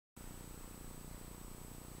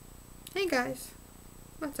Hey guys,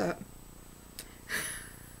 what's up?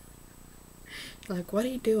 Like, what are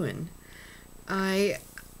you doing? I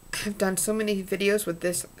have done so many videos with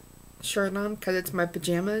this shirt on because it's my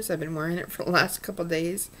pajamas. I've been wearing it for the last couple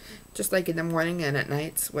days, just like in the morning and at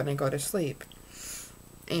nights when I go to sleep.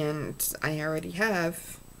 And I already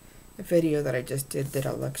have a video that I just did that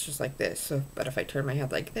it looks just like this. So, but if I turn my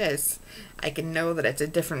head like this, I can know that it's a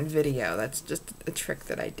different video. That's just a trick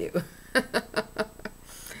that I do.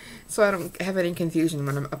 So I don't have any confusion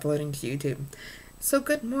when I'm uploading to YouTube. So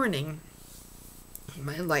good morning.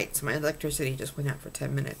 My electricity just went out for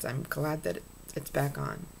 10 minutes. I'm glad that it's back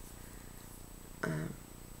on.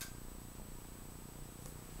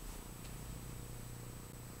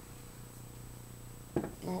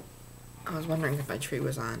 Well, I was wondering if my tree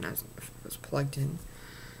was on, if it was plugged in.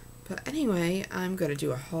 But anyway, I'm going to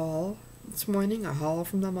do a haul this morning, a haul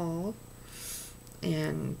from the mall.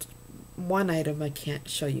 And one item I can't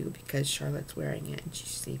show you because Charlotte's wearing it and she's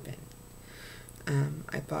sleeping.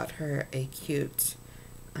 I bought her a cute,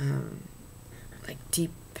 like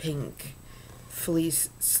deep pink fleece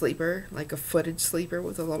sleeper, like a footed sleeper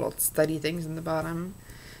with the little study things in the bottom.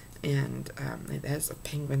 And it has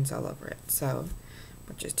penguins all over it, so,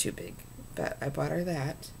 which is too big. But I bought her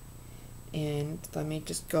that. And let me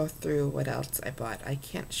just go through what else I bought. I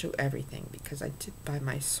can't show everything because I did buy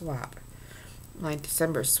my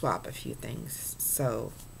December swap, a few things.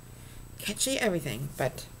 So, can't show you everything,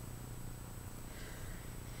 but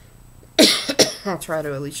I'll try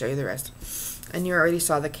to at least show you the rest. And you already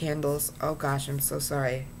saw the candles. Oh gosh, I'm so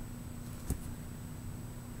sorry.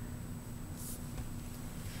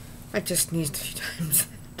 I just sneezed a few times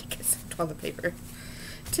to get some toilet paper.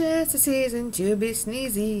 'Tis the season to be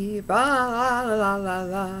sneezy. Ba la la la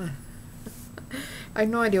la. I have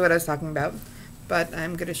no idea what I was talking about, but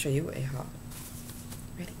I'm going to show you a haul.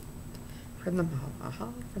 Ready? From the mall. A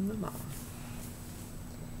haul from the mall.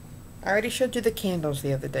 I already showed you the candles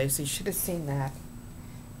the other day, so you should have seen that.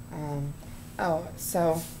 Oh,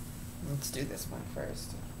 so let's do this one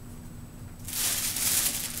first.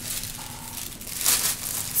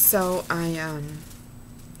 So I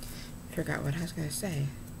forgot what I was gonna say.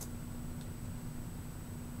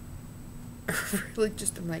 Really,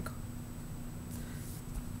 just I'm like,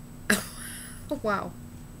 oh wow.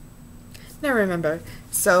 Now remember.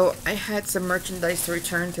 So I had some merchandise to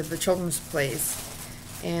return to the children's place,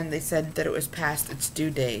 and they said that it was past its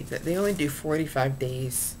due date. That they only do 45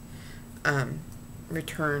 days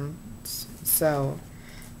returns. So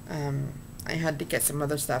I had to get some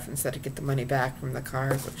other stuff instead of get the money back from the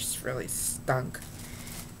card, which really stunk.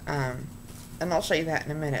 And I'll show you that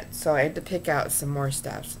in a minute. So I had to pick out some more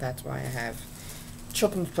stuff, so that's why I have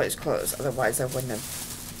children's place closed. Otherwise I wouldn't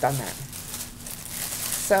have done that.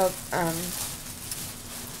 So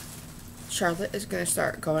Charlotte is going to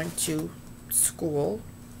start going to school.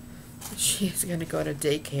 She is going to go to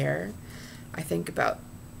daycare. I think about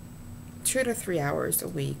 2 to 3 hours a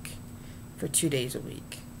week for 2 days a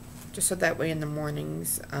week. Just so that way in the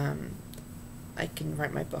mornings I can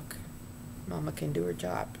write my book. Mama can do her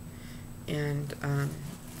job. And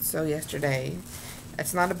so yesterday,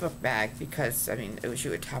 it's not a book bag because, I mean, she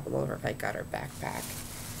would topple over if I got her backpack.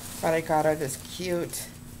 But I got her this cute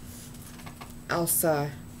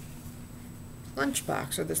Elsa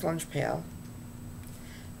lunchbox, or this lunch pail.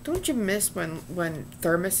 Don't you miss when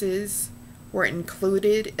thermoses were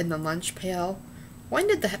included in the lunch pail? When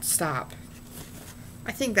did that stop?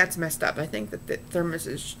 I think that's messed up. I think that the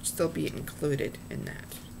thermoses should still be included in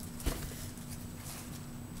that.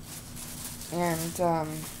 And,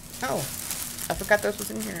 oh, I forgot this was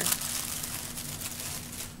in here.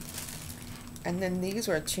 And then these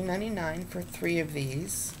were $2.99 for 3 of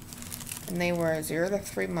these. And they were 0 to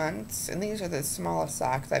 3 months. And these are the smallest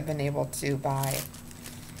socks I've been able to buy.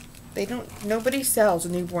 Nobody sells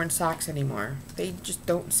newborn socks anymore. They just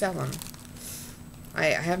don't sell them. I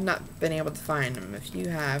have not been able to find them. If you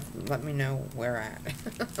have, let me know where at.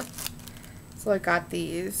 So I got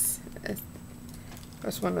these.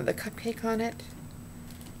 There's one with a cupcake on it.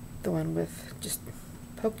 The one with just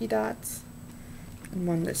polka dots. And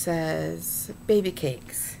one that says baby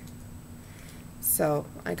cakes. So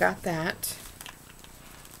I got that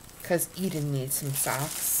because Eden needs some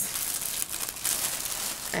socks.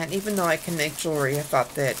 And even though I can make jewelry, I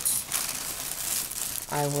thought that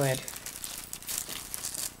I would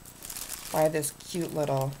buy this cute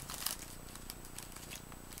little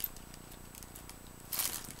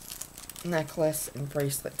necklace and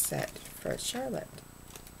bracelet set for Charlotte.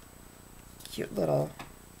 Cute little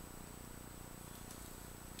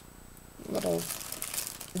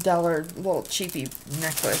dollar, little cheapy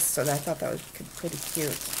necklace, so I thought that was pretty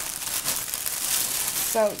cute.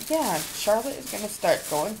 So, yeah, Charlotte is going to start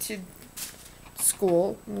going to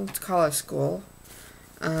school. Let's call it school.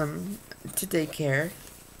 To daycare.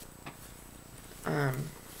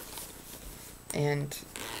 And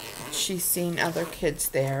she's seen other kids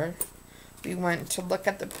there. We went to look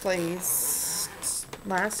at the place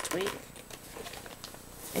last week.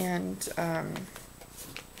 And,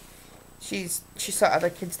 she saw other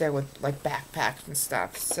kids there with, like, backpacks and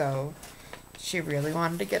stuff. So, she really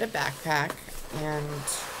wanted to get a backpack. And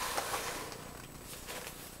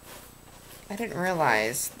I didn't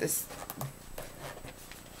realize this.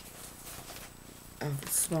 Oh, it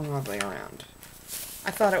swung all the way around.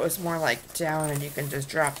 I thought it was more like down and you can just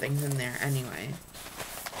drop things in there anyway.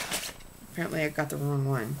 Apparently I got the wrong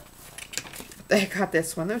one. I got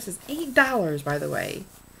this one. This is $8, by the way.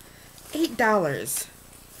 $8.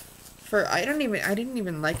 For, I didn't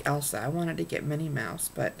even like Elsa. I wanted to get Minnie Mouse,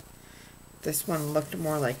 but this one looked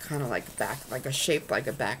more like, kind of like a shape like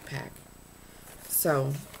a backpack.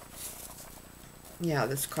 So, yeah,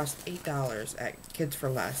 this cost $8 at Kids for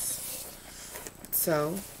Less.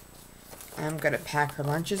 So, I'm going to pack her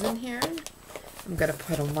lunches in here. I'm going to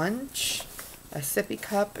put a lunch, a sippy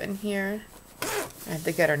cup in here. I have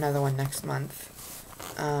to get her another one next month.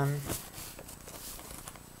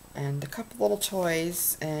 And a couple little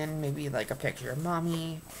toys, and maybe like a picture of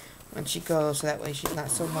Mommy when she goes, so that way she's not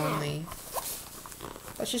so lonely.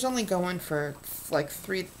 But she's only going for like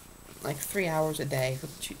 3 hours a day,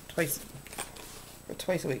 twice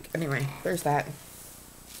a week. Anyway, there's that.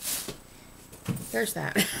 There's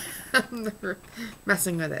that. I'm never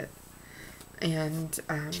messing with it. And,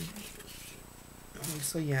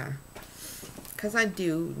 so yeah. Because I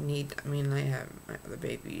do need, I have my other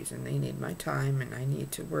babies, and they need my time, and I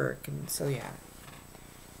need to work, and so yeah.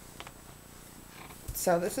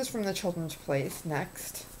 So this is from the Children's Place.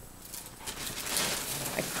 Next.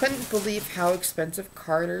 I couldn't believe how expensive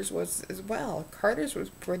Carter's was as well. Carter's was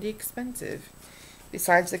pretty expensive.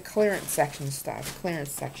 Besides the clearance section stuff.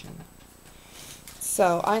 Clearance section.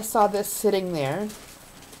 So I saw this sitting there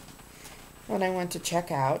when I went to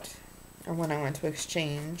check out, or when I went to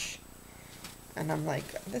exchange, and I'm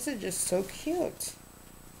like, this is just so cute.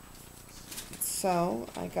 So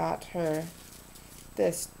I got her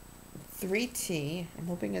this 3T. I'm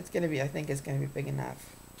hoping it's gonna be, I think it's gonna be big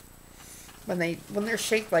enough. When they're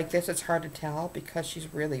shaped like this, it's hard to tell because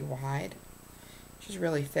she's really wide. She's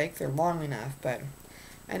really thick. They're long enough, but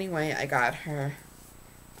anyway, I got her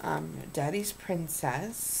Daddy's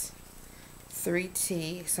Princess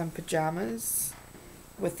 3T, some pajamas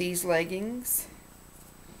with these leggings,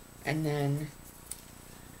 and then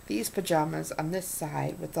these pajamas on this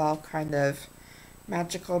side with all kind of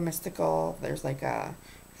magical, mystical. There's like a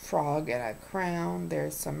frog and a crown.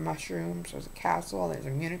 There's some mushrooms. There's a castle. There's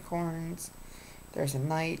some unicorns. There's a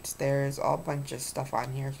knight. There's all bunch of stuff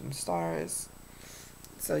on here. Some stars.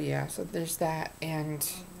 So yeah, so there's that, and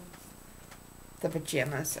the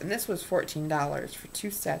pajamas. And this was $14 for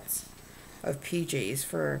 2 sets of PJs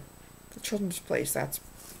for the Children's Place. That's a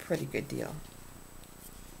pretty good deal.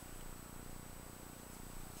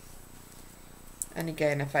 And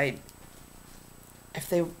again, if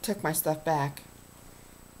they took my stuff back,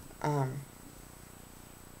 and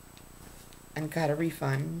got a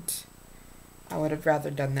refund, I would have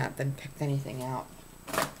rather done that than picked anything out.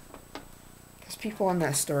 Because people in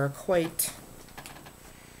that store are quite,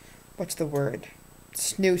 what's the word?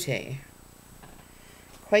 Snooty.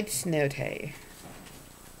 Quite snooty.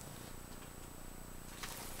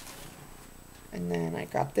 And then I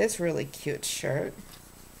got this really cute shirt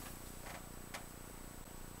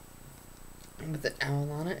with an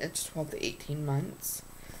owl on it. It's 12 to 18 months.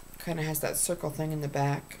 Kind of has that circle thing in the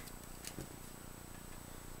back.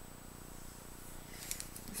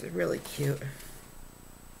 This is really cute.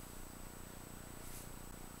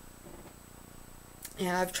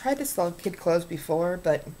 And I've tried to sell kid clothes before,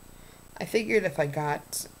 but I figured if I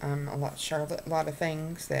got a lot of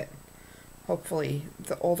things, that hopefully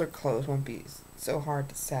the older clothes won't be so hard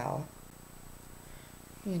to sell.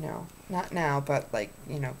 You know, not now, but like,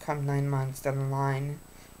 you know, come 9 months down the line,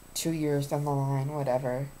 2 years down the line,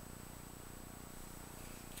 whatever.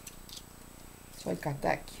 So I got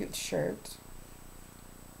that cute shirt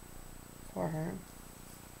for her.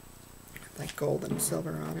 Like gold and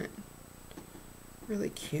silver on it. Really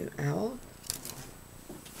cute owl.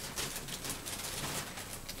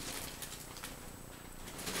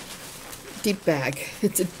 Deep bag.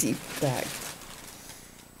 It's a deep bag.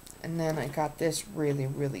 And then I got this really,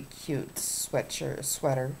 really cute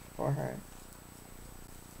sweater for her.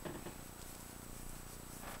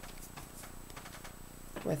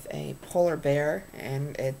 With a polar bear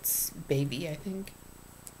and its baby, I think.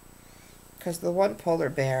 because the one polar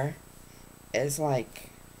bear is like,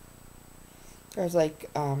 there's like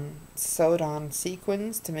sewed on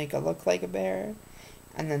sequins to make it look like a bear,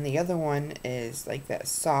 and then the other one is like that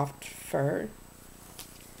soft fur.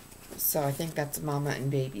 So I think that's mama and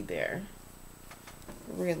baby bear.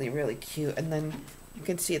 Really, really cute. And then you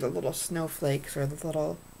can see the little snowflakes, or the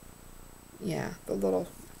little, yeah, the little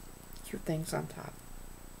cute things on top.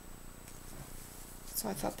 So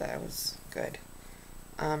I thought that was good.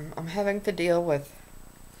 I'm having to deal with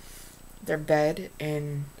their bed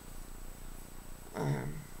in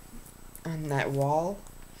on that wall.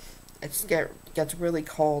 It gets really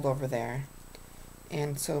cold over there,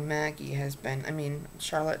 and so Maggie has been,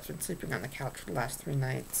 Charlotte's been sleeping on the couch for the last 3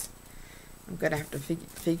 nights. I'm gonna have to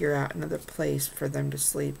figure out another place for them to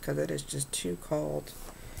sleep, because it is just too cold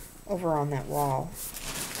over on that wall.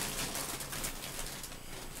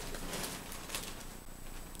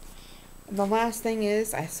 And the last thing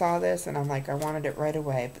is, I saw this and I'm like, I wanted it right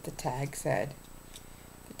away, but the tag said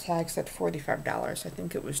 $45. I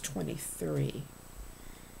think it was $23.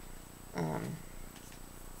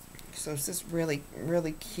 So it's this really,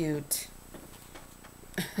 really cute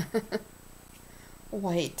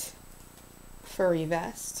white furry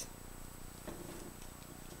vest.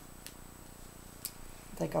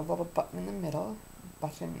 Like a little button in the middle.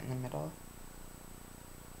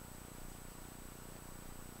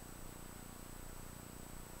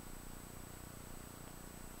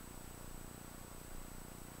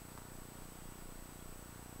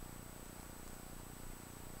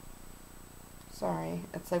 Sorry,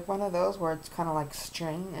 it's like one of those where it's kind of like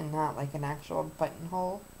string and not like an actual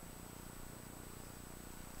buttonhole.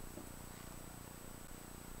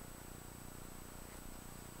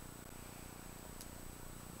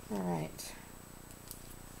 Alright.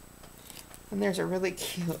 And there's a really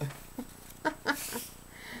cute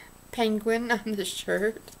penguin on the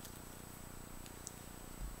shirt.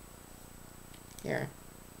 Here.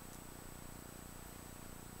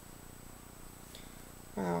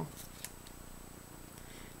 Wow.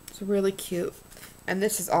 It's really cute. And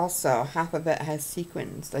this is also, half of it has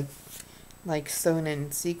sequins, like sewn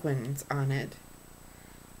in sequins on it.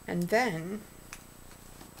 And then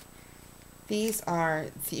these are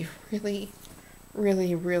the really,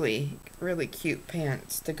 really, really, really cute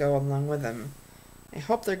pants to go along with them. I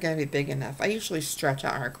hope they're going to be big enough. I usually stretch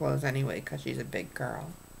out her clothes anyway because she's a big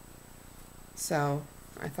girl. So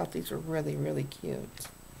I thought these were really, really cute.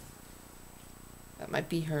 That might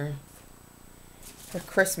be her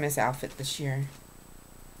Christmas outfit this year.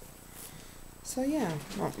 So yeah,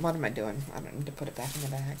 what am I doing? I don't need to put it back in the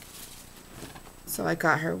bag. So I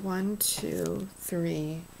got her 1, 2,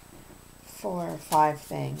 3, 4, 5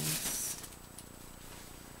 things.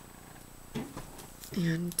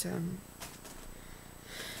 And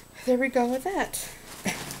there we go with that.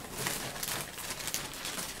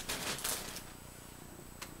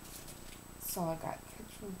 So I got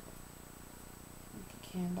kitchen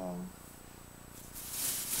candle.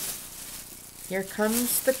 Here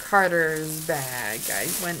comes the Carter's bag. I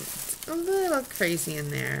went a little crazy in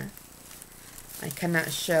there. I cannot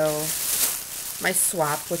show my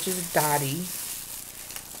swap, which is Dottie,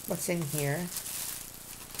 what's in here.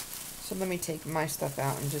 So let me take my stuff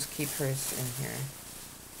out and just keep hers in here.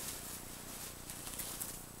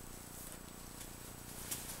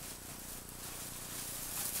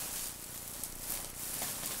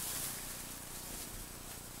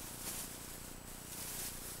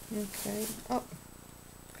 Okay. Oh,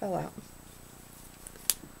 fell out.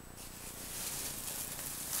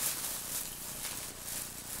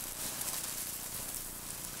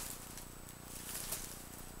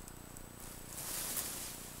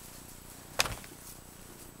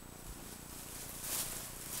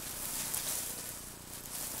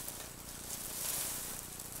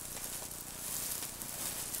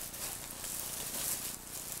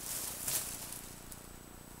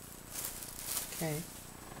 Okay.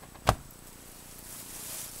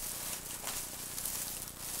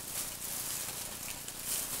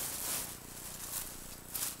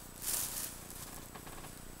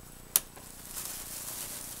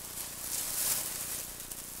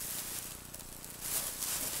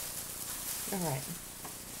 All right.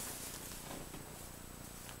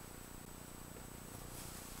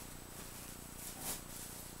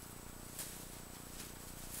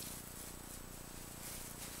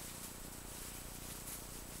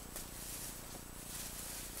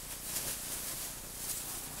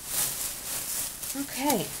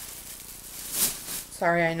 Okay.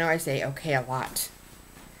 Sorry, I know I say okay a lot.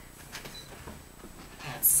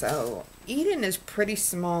 So, Eden is pretty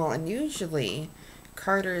small, and usually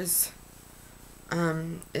Carter's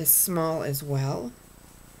is small as well.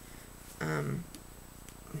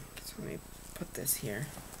 So let me put this here.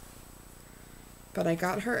 But I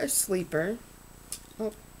got her a sleeper.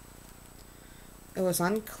 Oh. It was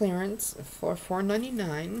on clearance for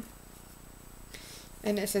 $4.99.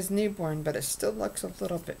 And it says newborn, but it still looks a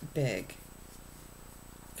little bit big.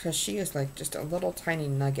 Because she is like just a little tiny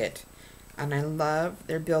nugget. And I love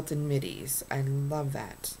their built-in middies. I love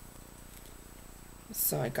that.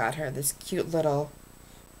 So I got her this cute little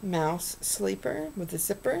mouse sleeper with a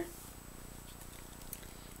zipper.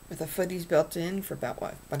 With the footies built in for about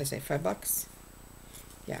what did I say, $5?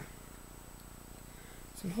 Yeah.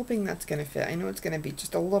 So I'm hoping that's going to fit. I know it's going to be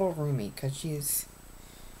just a little roomy because she's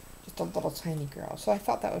just a little tiny girl. So I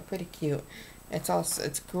thought that was pretty cute.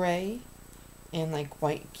 It's gray and like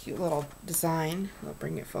white, cute little design. I'll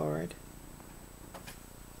bring it forward.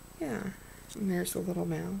 Yeah. And there's the little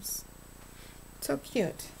mouse. So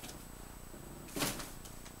cute.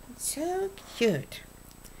 So cute.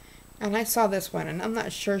 And I saw this one, and I'm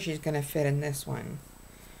not sure she's going to fit in this one.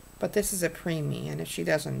 But this is a preemie, and if she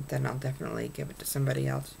doesn't, then I'll definitely give it to somebody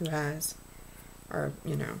else who has, or,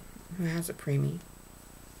 you know, who has a preemie.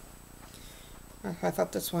 I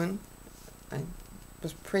thought this one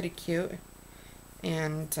was pretty cute.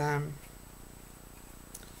 And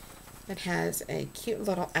it has a cute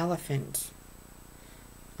little elephant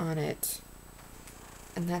on it.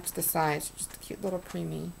 And that's the size, just a cute little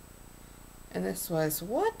preemie. And this was,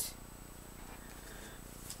 what?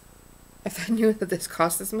 If I knew that this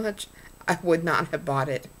cost this much, I would not have bought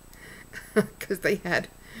it. Because they had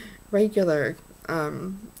regular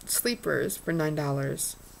sleepers for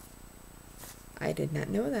 $9. I did not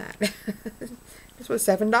know that. This was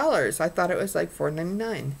 $7. I thought it was like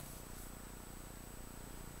 $4.99.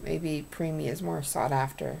 Maybe preemie is more sought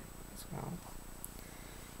after as well.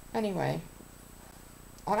 Anyway,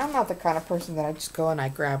 I'm not the kind of person that I just go and I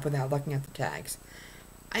grab without looking at the tags.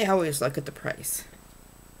 I always look at the price.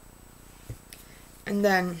 And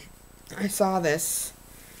then I saw this,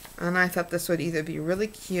 and I thought this would either be really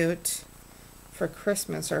cute for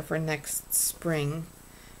Christmas or for next spring.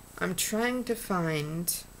 I'm trying to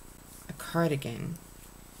find a cardigan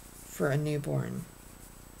for a newborn.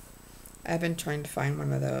 I've been trying to find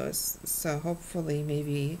one of those, so hopefully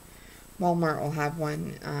maybe Walmart will have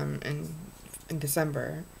one in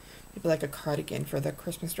December. Maybe like a cardigan for the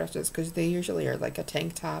Christmas dresses, because they usually are like a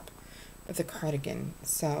tank top with a cardigan.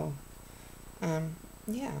 So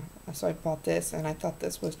yeah, so I bought this, and I thought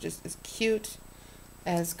this was just as cute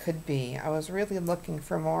as could be. I was really looking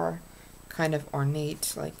for more kind of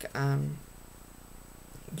ornate, like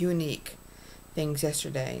unique things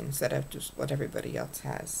yesterday instead of just what everybody else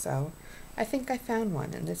has. So I think I found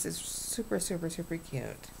one, and this is super, super, super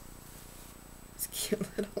cute. It's a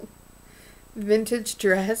cute little vintage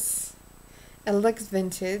dress. It looks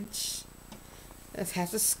vintage. It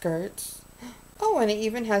has a skirt. Oh, and it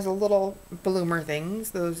even has a little bloomer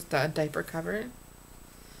things, those diaper cover.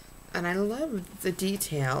 And I love the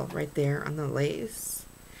detail right there on the lace.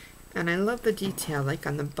 And I love the detail like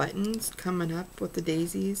on the buttons coming up with the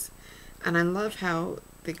daisies. And I love how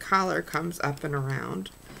the collar comes up and around.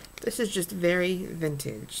 This is just very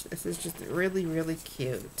vintage. This is just really, really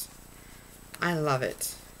cute. I love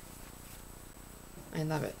it. I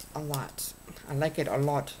love it a lot. I like it a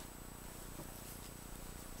lot.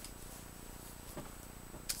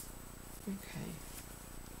 Okay.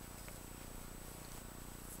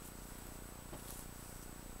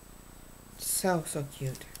 So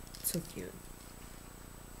cute. So cute.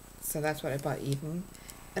 So that's what I bought Eden.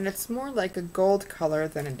 And it's more like a gold color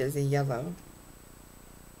than it is a yellow.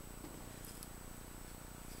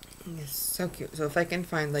 It's so cute. So if I can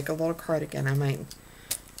find like a little cardigan, I might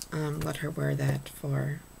let her wear that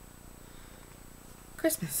for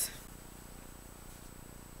Christmas.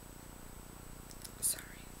 Sorry.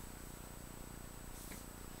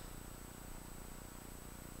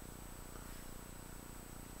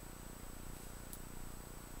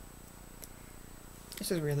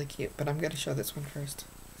 This is really cute, but I'm going to show this one first.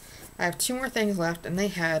 I have 2 more things left, and they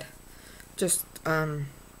had just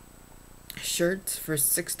shirts for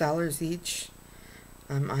 $6 each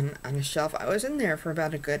on a shelf. I was in there for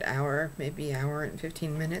about a good hour, maybe hour and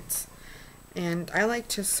 15 minutes, and I like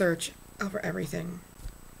to search over everything.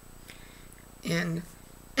 And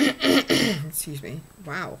excuse me,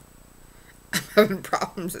 wow, I'm having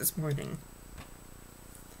problems this morning.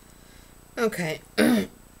 Okay.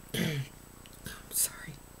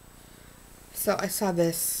 Sorry. So I saw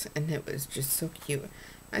this, and it was just so cute.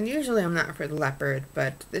 And usually I'm not for the leopard,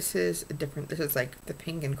 but this is a different, this is like the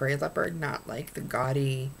pink and gray leopard, not like the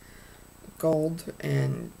gaudy gold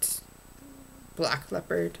and black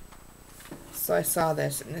leopard. So I saw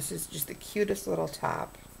this, and this is just the cutest little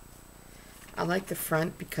top. I like the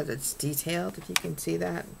front because it's detailed, if you can see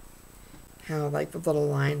that. How like the little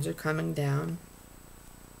lines are coming down.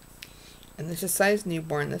 And this is size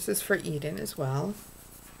newborn. This is for Eden as well.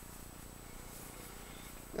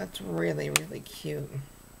 That's really, really cute.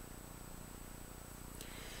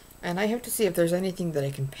 And I have to see if there's anything that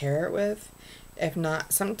I can pair it with. If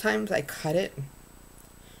not, sometimes I cut it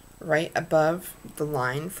right above the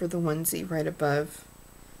line for the onesie, right above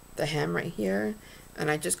the hem right here. And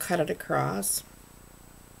I just cut it across.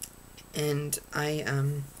 And I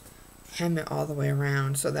hem it all the way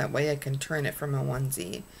around so that way I can turn it from a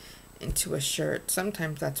onesie into a shirt.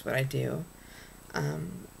 Sometimes that's what I do.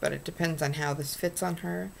 But it depends on how this fits on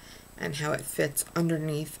her and how it fits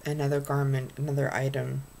underneath another garment, another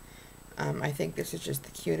item. I think this is just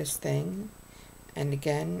the cutest thing. And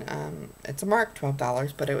again, it's a mark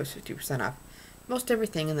 $12, but it was 50% off. Most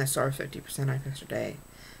everything in the store was 50% off yesterday.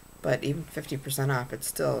 But even 50% off, it's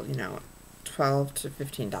still, you know, $12 to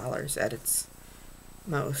 $15 at its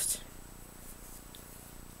most.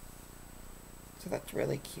 So that's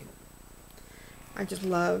really cute. I just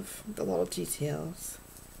love the little details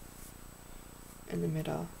in the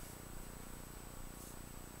middle.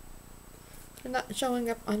 They're not showing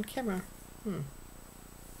up on camera.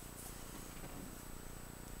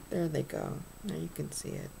 There they go. Now you can see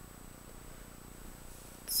it.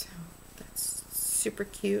 So that's super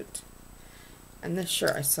cute. And this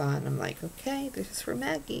shirt I saw and I'm like, okay, this is for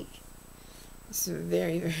Maggie. This is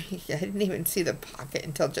very, very, I didn't even see the pocket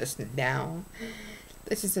until just now.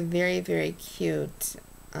 This is a very, very cute,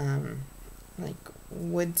 like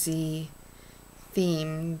woodsy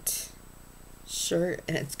themed shirt,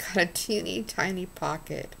 and it's got a teeny tiny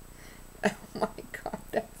pocket. Oh my god,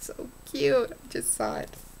 that's so cute. I just saw it.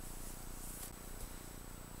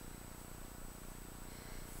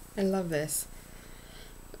 I love this.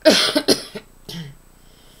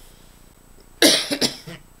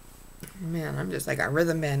 Man, I'm just like a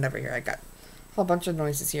rhythm band over here. I got a whole bunch of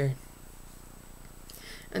noises here.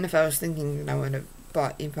 And if I was thinking that I would have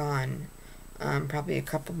bought Yvonne probably a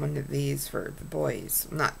couple one of these for the boys.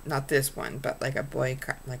 Not this one, but like a boy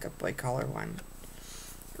collar one.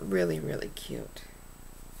 Really, really cute.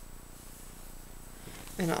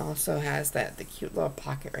 And it also has the cute little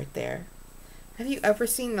pocket right there. Have you ever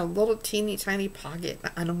seen a little teeny tiny pocket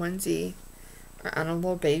on a onesie or on a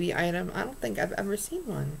little baby item? I don't think I've ever seen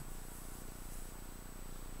one.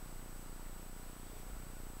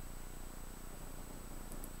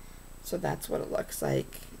 So that's what it looks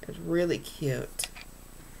like. It's really cute.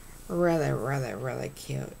 Really, really, really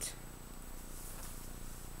cute.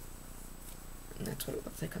 And that's what it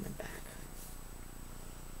looks like on the back.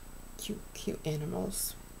 Cute, cute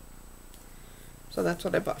animals. So that's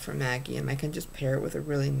what I bought for Maggie, and I can just pair it with a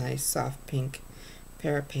really nice soft pink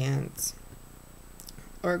pair of pants.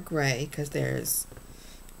 Or gray, because there's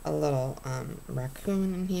a little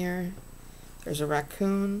raccoon in here. There's a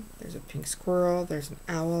raccoon, there's a pink squirrel, there's an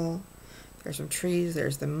owl, there's some trees,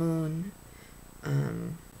 there's the moon.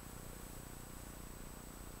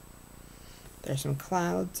 There's some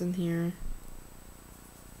clouds in here.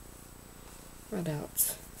 What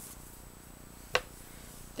else? I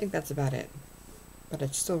think that's about it. But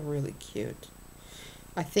it's still really cute.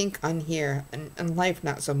 I think on here, and in life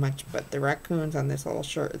not so much, but the raccoons on this little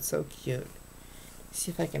shirt, it's so cute. Let's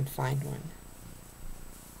see if I can find one.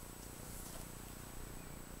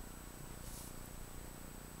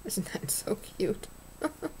 Isn't that so cute?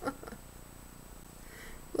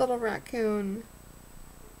 Little raccoon.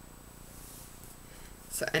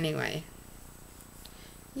 So anyway.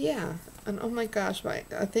 Yeah. And oh my gosh, I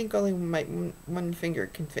think only my one finger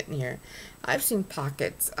can fit in here. I've seen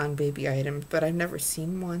pockets on baby items, but I've never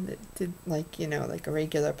seen one that did like, you know, like a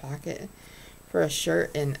regular pocket for a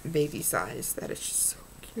shirt in baby size. That is just so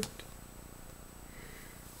cute.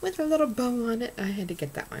 With a little bow on it. I had to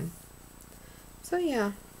get that one. So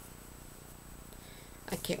yeah.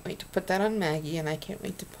 I can't wait to put that on Maggie, and I can't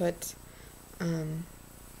wait to put one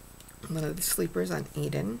of the sleepers on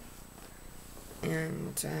Eden.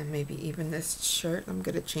 And maybe even this shirt. I'm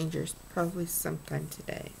going to change yours probably sometime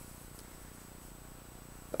today.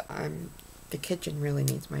 But the kitchen really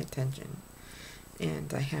needs my attention.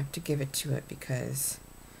 And I have to give it to it because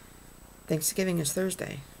Thanksgiving is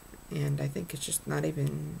Thursday. And I think it's just not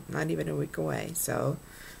even a week away. So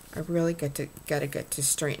I really gotta get to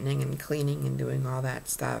straightening and cleaning and doing all that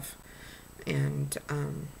stuff. And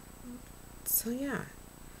so yeah.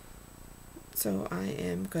 So I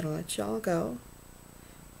am gonna let y'all go.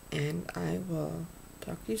 And I will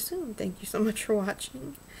talk to you soon. Thank you so much for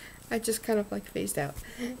watching. I just kind of like phased out.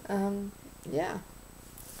 Yeah.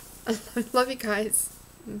 I love you guys.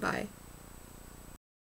 Bye.